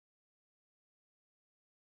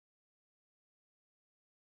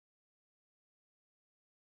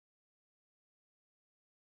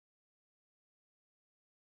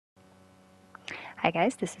Hi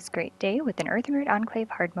guys, this is Great Day with an Earthen Root Enclave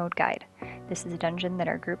hard mode guide. This is a dungeon that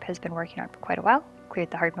our group has been working on for quite a while,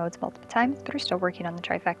 cleared the hard modes multiple times, but are still working on the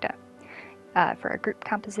trifecta. For our group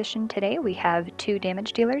composition today, we have 2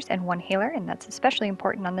 damage dealers and 1 healer, and that's especially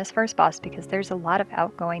important on this first boss because there's a lot of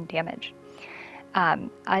outgoing damage.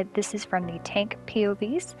 This is from the tank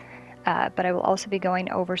POVs, but I will also be going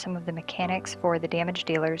over some of the mechanics for the damage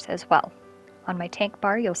dealers as well. On my tank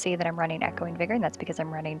bar, you'll see that I'm running Echoing Vigor, and that's because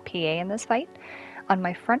I'm running PA in this fight. On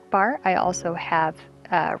my front bar, I also have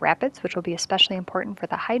Rapids, which will be especially important for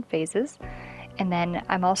the hide phases. And then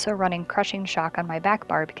I'm also running Crushing Shock on my back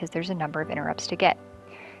bar because there's a number of interrupts to get.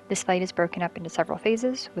 This fight is broken up into several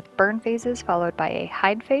phases, with burn phases followed by a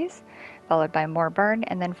hide phase, followed by more burn,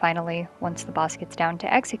 and then finally, once the boss gets down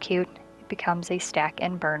to execute, it becomes a stack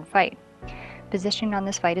and burn fight. Positioning on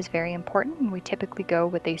this fight is very important, and we typically go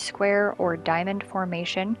with a square or diamond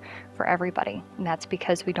formation for everybody, and that's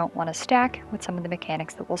because we don't want to stack with some of the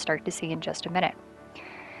mechanics that we'll start to see in just a minute.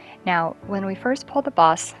 Now, when we first pull the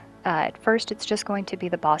boss, at first it's just going to be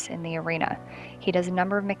the boss in the arena. He does a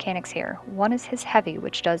number of mechanics here. One is his heavy,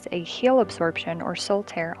 which does a heal absorption or soul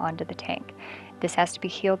tear onto the tank. This has to be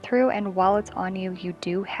healed through, and while it's on you, you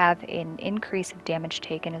do have an increase of damage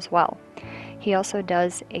taken as well. He also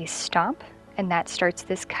does a stomp, and that starts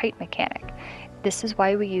this kite mechanic. This is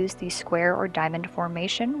why we use the square or diamond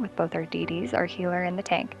formation with both our DDs, our healer, and the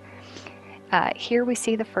tank. Here we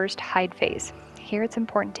see the first hide phase. Here it's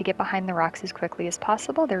important to get behind the rocks as quickly as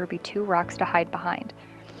possible. There will be 2 rocks to hide behind.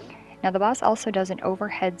 Now the boss also does an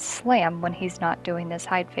overhead slam when he's not doing this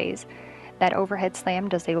hide phase. That overhead slam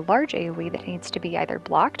does a large AoE that needs to be either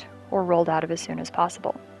blocked or rolled out of as soon as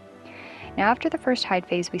possible. Now after the first hide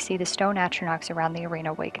phase, we see the stone atronachs around the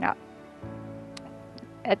arena waken up.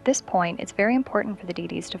 At this point, it's very important for the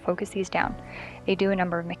DDs to focus these down. They do a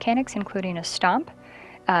number of mechanics, including a stomp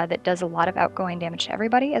that does a lot of outgoing damage to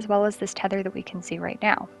everybody, as well as this tether that we can see right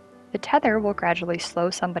now. The tether will gradually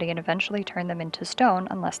slow somebody and eventually turn them into stone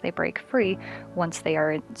unless they break free once they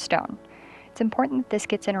are in stone. It's important that this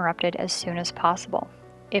gets interrupted as soon as possible.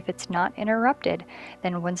 If it's not interrupted,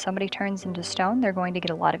 then when somebody turns into stone, they're going to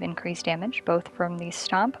get a lot of increased damage, both from the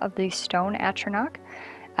stomp of the stone atronach,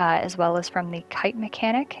 as well as from the kite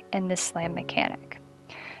mechanic and the slam mechanic.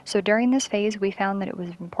 So during this phase, we found that it was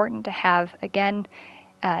important to have, again,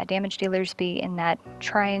 damage dealers be in that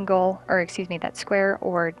triangle, or excuse me, that square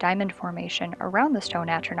or diamond formation around the stone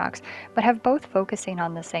atronachs, but have both focusing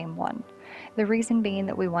on the same one. The reason being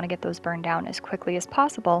that we want to get those burned down as quickly as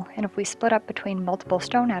possible, and if we split up between multiple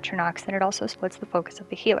stone atronachs, then it also splits the focus of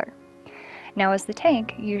the healer. Now as the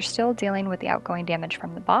tank, you're still dealing with the outgoing damage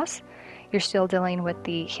from the boss, you're still dealing with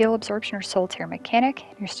the heal absorption or soul tear mechanic,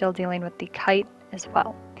 and you're still dealing with the kite as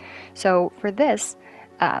well. So for this,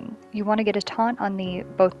 you want to get a taunt on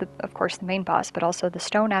of course the main boss, but also the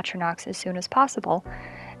stone atronachs as soon as possible,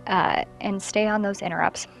 and stay on those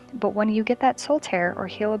interrupts. But when you get that soul tear or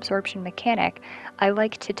heal absorption mechanic, I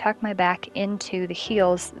like to tuck my back into the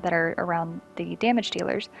heals that are around the damage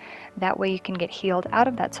dealers. That way you can get healed out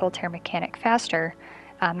of that soul tear mechanic faster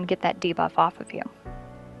and get that debuff off of you.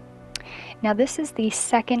 Now this is the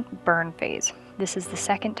second burn phase. This is the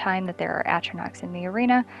second time that there are atronachs in the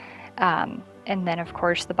arena, and then of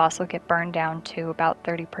course the boss will get burned down to about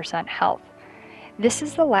 30% health. This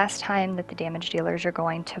is the last time that the damage dealers are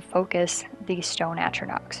going to focus the stone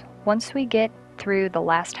atronachs. Once we get through the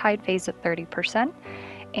last hide phase of 30%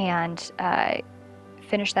 and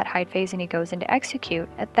finish that hide phase and he goes into execute,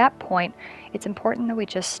 at that point it's important that we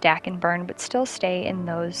just stack and burn but still stay in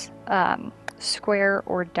those square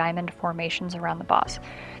or diamond formations around the boss.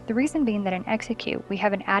 The reason being that in execute we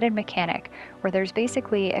have an added mechanic where there's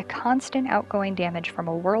basically a constant outgoing damage from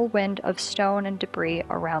a whirlwind of stone and debris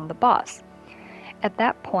around the boss. At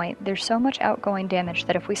that point, there's so much outgoing damage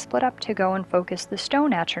that if we split up to go and focus the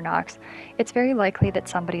stone atronachs, it's very likely that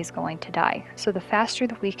somebody's going to die. So the faster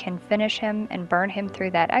that we can finish him and burn him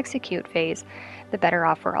through that execute phase, the better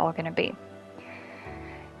off we're all going to be.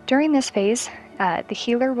 During this phase, the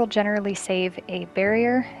healer will generally save a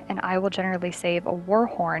barrier, and I will generally save a war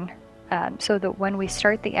horn, so that when we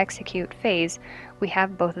start the execute phase, we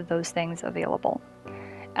have both of those things available.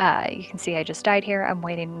 You can see I just died here. I'm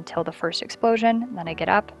waiting until the first explosion, then I get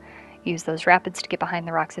up, use those rapids to get behind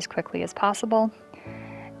the rocks as quickly as possible,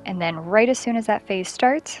 and then right as soon as that phase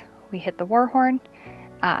starts, we hit the war horn,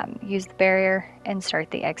 use the barrier, and start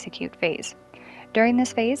the execute phase. During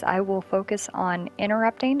this phase, I will focus on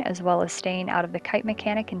interrupting as well as staying out of the kite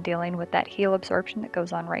mechanic and dealing with that heal absorption that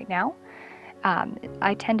goes on right now.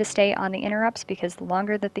 I tend to stay on the interrupts because the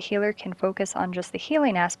longer that the healer can focus on just the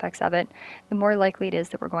healing aspects of it, the more likely it is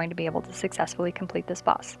that we're going to be able to successfully complete this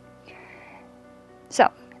boss. So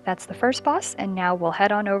that's the first boss, and now we'll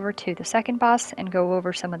head on over to the second boss and go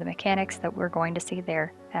over some of the mechanics that we're going to see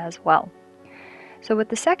there as well. So with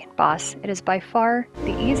the second boss, it is by far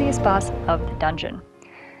the easiest boss of the dungeon.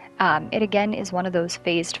 It again is one of those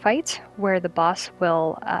phased fights where the boss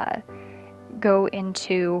will go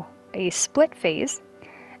into a split phase,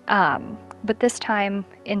 but this time,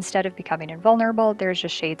 instead of becoming invulnerable, there's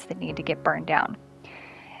just shades that need to get burned down.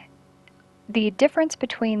 The difference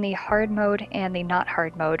between the hard mode and the not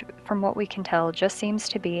hard mode, from what we can tell, just seems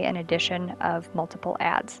to be an addition of multiple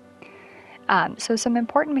adds. So some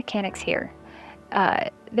important mechanics here.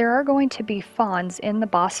 There are going to be fawns in the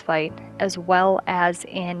boss fight, as well as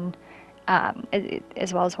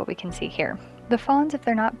what we can see here. The fawns, if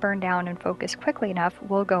they're not burned down and focused quickly enough,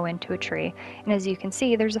 will go into a tree, and as you can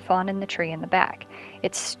see, there's a fawn in the tree in the back.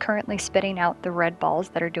 It's currently spitting out the red balls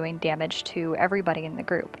that are doing damage to everybody in the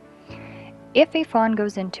group. If a fawn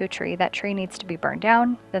goes into a tree, that tree needs to be burned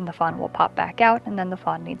down, then the fawn will pop back out, and then the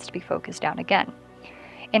fawn needs to be focused down again.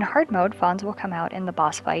 In hard mode, fawns will come out in the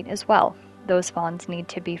boss fight as well. Those fawns need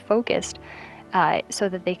to be focused so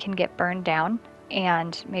that they can get burned down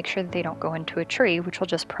and make sure that they don't go into a tree, which will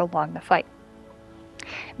just prolong the fight.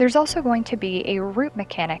 There's also going to be a root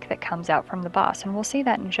mechanic that comes out from the boss, and we'll see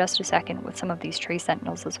that in just a second with some of these tree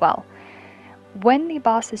sentinels as well. When the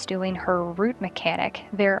boss is doing her root mechanic,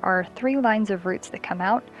 there are 3 lines of roots that come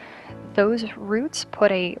out. Those roots put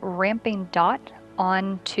a ramping dot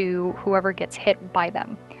onto whoever gets hit by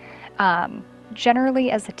them.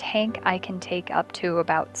 Generally, as a tank, I can take up to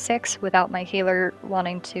about 6 without my healer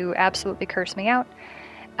wanting to absolutely curse me out.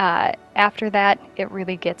 After that, it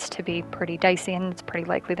really gets to be pretty dicey, and it's pretty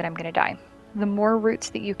likely that I'm going to die. The more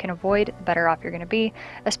roots that you can avoid, the better off you're going to be,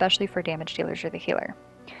 especially for damage dealers or the healer.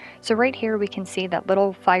 So right here we can see that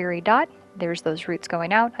little fiery dot. There's those roots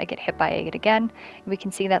going out. I get hit by it again. And we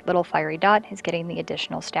can see that little fiery dot is getting the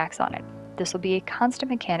additional stacks on it. This will be a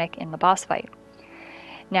constant mechanic in the boss fight.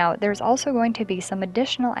 Now, there's also going to be some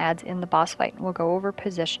additional adds in the boss fight. We'll go over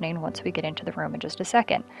positioning once we get into the room in just a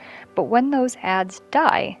second. But when those adds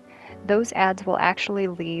die, those adds will actually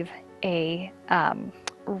leave a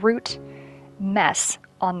root mess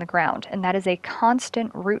on the ground, and that is a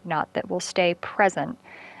constant root knot that will stay present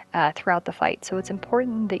throughout the fight. So it's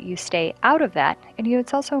important that you stay out of that, and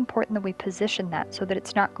it's also important that we position that so that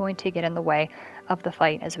it's not going to get in the way of the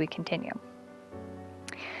fight as we continue.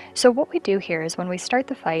 So what we do here is when we start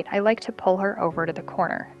the fight, I like to pull her over to the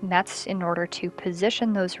corner, and that's in order to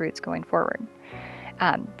position those roots going forward.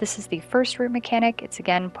 This is the first root mechanic. It's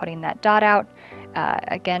again putting that dot out,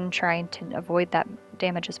 again trying to avoid that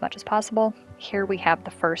damage as much as possible. Here we have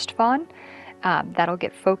the first fawn. That'll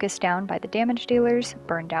get focused down by the damage dealers,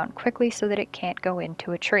 burned down quickly so that it can't go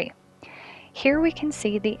into a tree. Here we can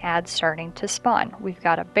see the adds starting to spawn. We've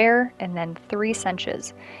got a bear and then 3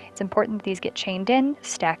 cinches. It's important that these get chained in,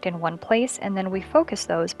 stacked in one place, and then we focus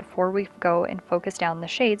those before we go and focus down the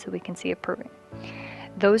shade so we can see it proving.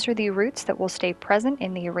 Those are the roots that will stay present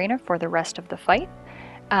in the arena for the rest of the fight.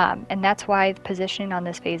 And that's why the positioning on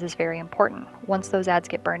this phase is very important. Once those adds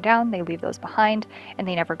get burned down, they leave those behind and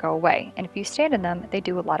they never go away. And if you stand in them, they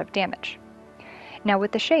do a lot of damage. Now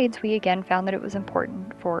with the shades, we again found that it was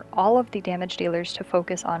important for all of the damage dealers to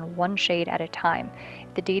focus on one shade at a time.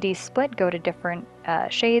 If the DDs split, go to different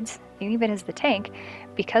shades, and even as the tank,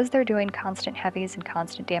 because they're doing constant heavies and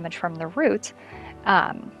constant damage from the roots,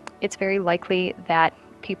 it's very likely that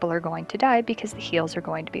people are going to die because the heals are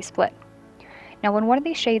going to be split. Now when one of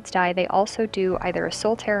these shades die, they also do either a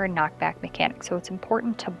soul tear or knockback mechanic, so it's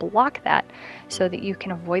important to block that so that you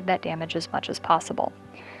can avoid that damage as much as possible.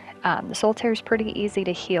 The soul tear is pretty easy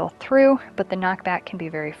to heal through, but the knockback can be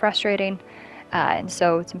very frustrating, and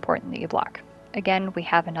so it's important that you block. Again, we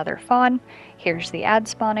have another fawn. Here's the add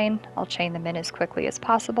spawning. I'll chain them in as quickly as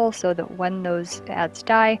possible so that when those adds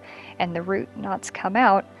die and the root knots come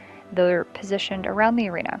out, they're positioned around the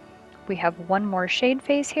arena. We have one more shade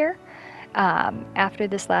phase here. After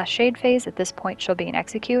this last shade phase, at this point she'll be in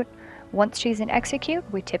execute. Once she's in execute,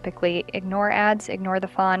 we typically ignore adds, ignore the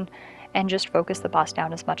fawn, and just focus the boss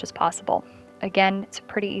down as much as possible. Again, it's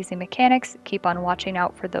pretty easy mechanics. Keep on watching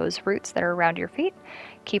out for those roots that are around your feet.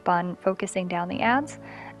 Keep on focusing down the adds,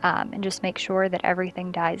 and just make sure that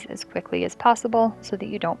everything dies as quickly as possible so that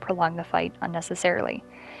you don't prolong the fight unnecessarily.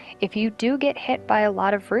 If you do get hit by a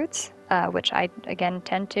lot of roots, which I again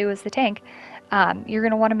tend to as the tank, you're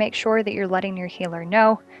going to want to make sure that you're letting your healer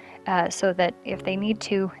know so that if they need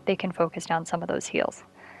to, they can focus down some of those heals.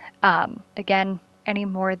 Again, any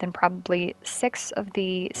more than probably 6 of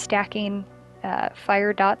the stacking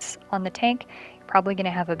fire dots on the tank, you're probably going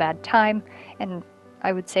to have a bad time, and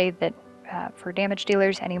I would say that for damage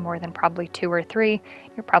dealers, any more than probably 2 or 3,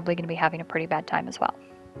 you're probably going to be having a pretty bad time as well.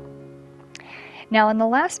 Now in the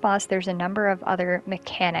last boss, there's a number of other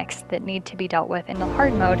mechanics that need to be dealt with in the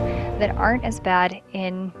hard mode that aren't as bad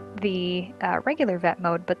in the regular vet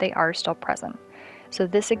mode, but they are still present. So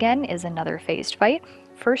this again is another phased fight.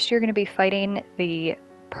 First you're going to be fighting the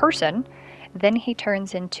person, then he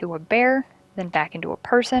turns into a bear, then back into a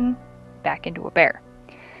person, back into a bear.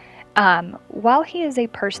 While he is a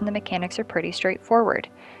person, the mechanics are pretty straightforward.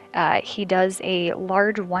 He does a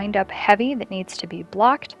large wind-up heavy that needs to be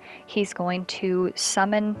blocked. He's going to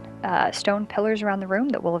summon stone pillars around the room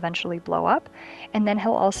that will eventually blow up, and then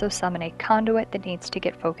he'll also summon a conduit that needs to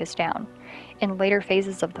get focused down. In later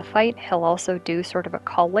phases of the fight, he'll also do sort of a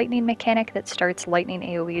call lightning mechanic that starts lightning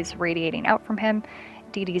AoEs radiating out from him.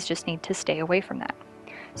 DDs just need to stay away from that.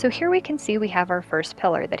 So here we can see we have our first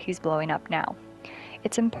pillar that he's blowing up now.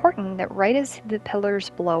 It's important that right as the pillars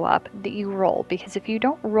blow up that you roll, because if you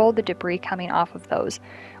don't roll the debris coming off of those,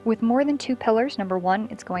 with more than 2 pillars, number 1,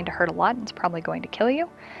 it's going to hurt a lot and it's probably going to kill you.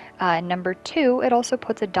 Number 2, it also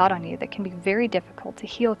puts a dot on you that can be very difficult to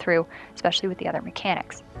heal through, especially with the other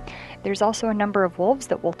mechanics. There's also a number of wolves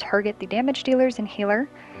that will target the damage dealers and healer.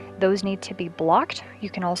 Those need to be blocked. You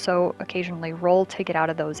can also occasionally roll to get out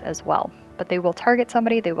of those as well. But they will target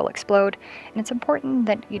somebody, they will explode, and it's important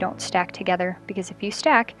that you don't stack together, because if you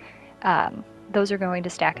stack, those are going to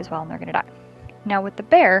stack as well and they're going to die. Now with the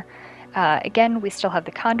bear, again, we still have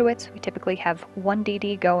the conduits. We typically have one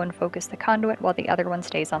DD go and focus the conduit while the other one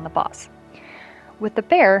stays on the boss. With the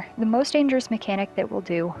bear, the most dangerous mechanic that we'll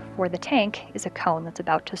do for the tank is a cone that's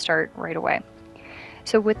about to start right away.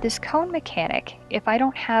 So with this cone mechanic, if I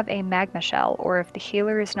don't have a magma shell, or if the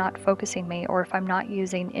healer is not focusing me, or if I'm not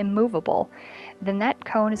using immovable, then that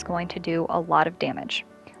cone is going to do a lot of damage.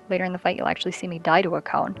 Later in the fight you'll actually see me die to a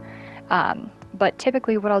cone. But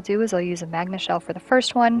typically what I'll do is I'll use a magma shell for the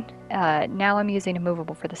first one. Now I'm using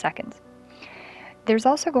immovable for the seconds. There's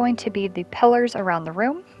also going to be the pillars around the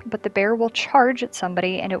room, but the bear will charge at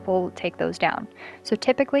somebody and it will take those down. So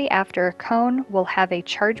typically after a cone, we'll have a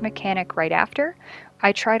charge mechanic right after.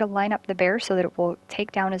 I try to line up the bear so that it will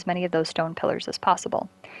take down as many of those stone pillars as possible.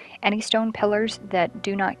 Any stone pillars that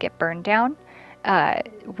do not get burned down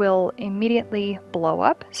will immediately blow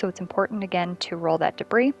up, so it's important again to roll that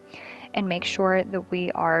debris and make sure that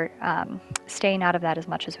we are staying out of that as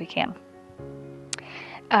much as we can.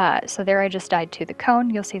 So there I just died to the cone.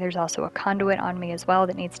 You'll see there's also a conduit on me as well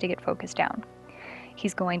that needs to get focused down.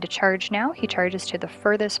 He's going to charge now. He charges to the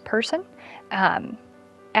furthest person.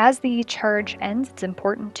 As the charge ends, it's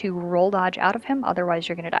important to roll dodge out of him, otherwise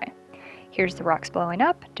you're going to die. Here's the rocks blowing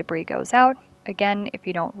up, debris goes out. Again, if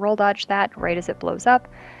you don't roll dodge that right as it blows up,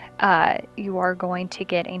 you are going to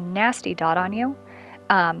get a nasty dot on you.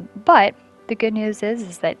 But the good news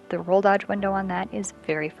is that the roll dodge window on that is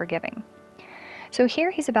very forgiving. So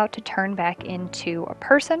here he's about to turn back into a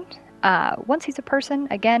person. Once he's a person,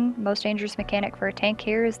 again, most dangerous mechanic for a tank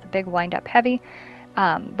here is the big wind-up heavy.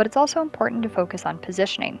 But it's also important to focus on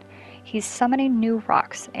positioning. He's summoning new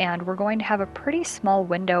rocks, and we're going to have a pretty small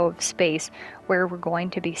window of space where we're going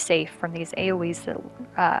to be safe from these AoEs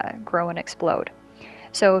that grow and explode.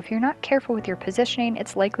 So if you're not careful with your positioning,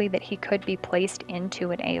 it's likely that he could be placed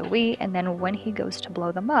into an AoE, and then when he goes to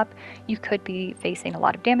blow them up, you could be facing a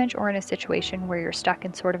lot of damage or in a situation where you're stuck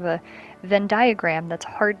in sort of a Venn diagram that's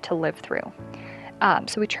hard to live through.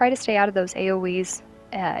 So we try to stay out of those AoEs.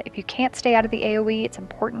 If you can't stay out of the AoE, it's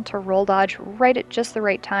important to roll dodge right at just the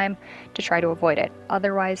right time to try to avoid it.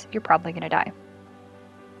 Otherwise, you're probably going to die.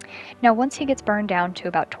 Now, once he gets burned down to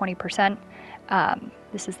about 20%,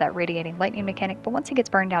 this is that radiating lightning mechanic, but once he gets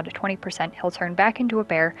burned down to 20%, he'll turn back into a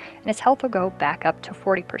bear, and his health will go back up to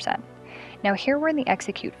 40%. Now here we're in the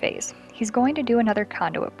execute phase. He's going to do another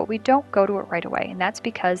conduit, but we don't go to it right away, and that's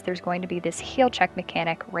because there's going to be this heal check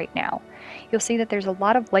mechanic right now. You'll see that there's a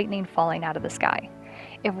lot of lightning falling out of the sky.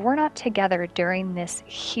 If we're not together during this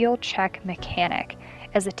heal check mechanic,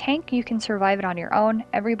 as a tank you can survive it on your own.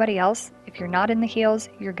 Everybody else, if you're not in the heals,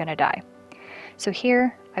 you're gonna die. So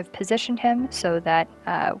here I've positioned him so that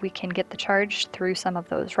we can get the charge through some of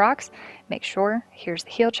those rocks. Make sure, here's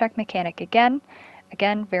the heal check mechanic again.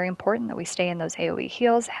 Again, very important that we stay in those AoE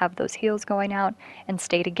heals, have those heals going out, and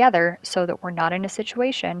stay together so that we're not in a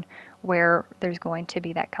situation where there's going to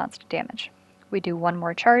be that constant damage. We do one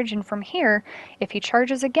more charge, and from here, if he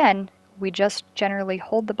charges again, we just generally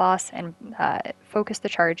hold the boss and focus the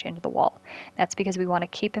charge into the wall. That's because we want to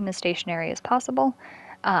keep him as stationary as possible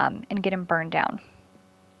and get him burned down.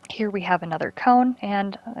 Here we have another cone,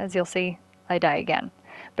 and as you'll see, I die again.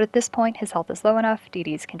 But at this point, his health is low enough,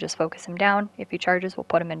 DDs can just focus him down. If he charges, we'll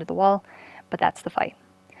put him into the wall, but that's the fight.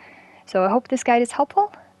 So I hope this guide is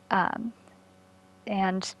helpful,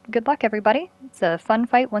 and good luck everybody. It's a fun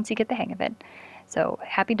fight once you get the hang of it. So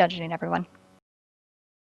happy dungeoning everyone.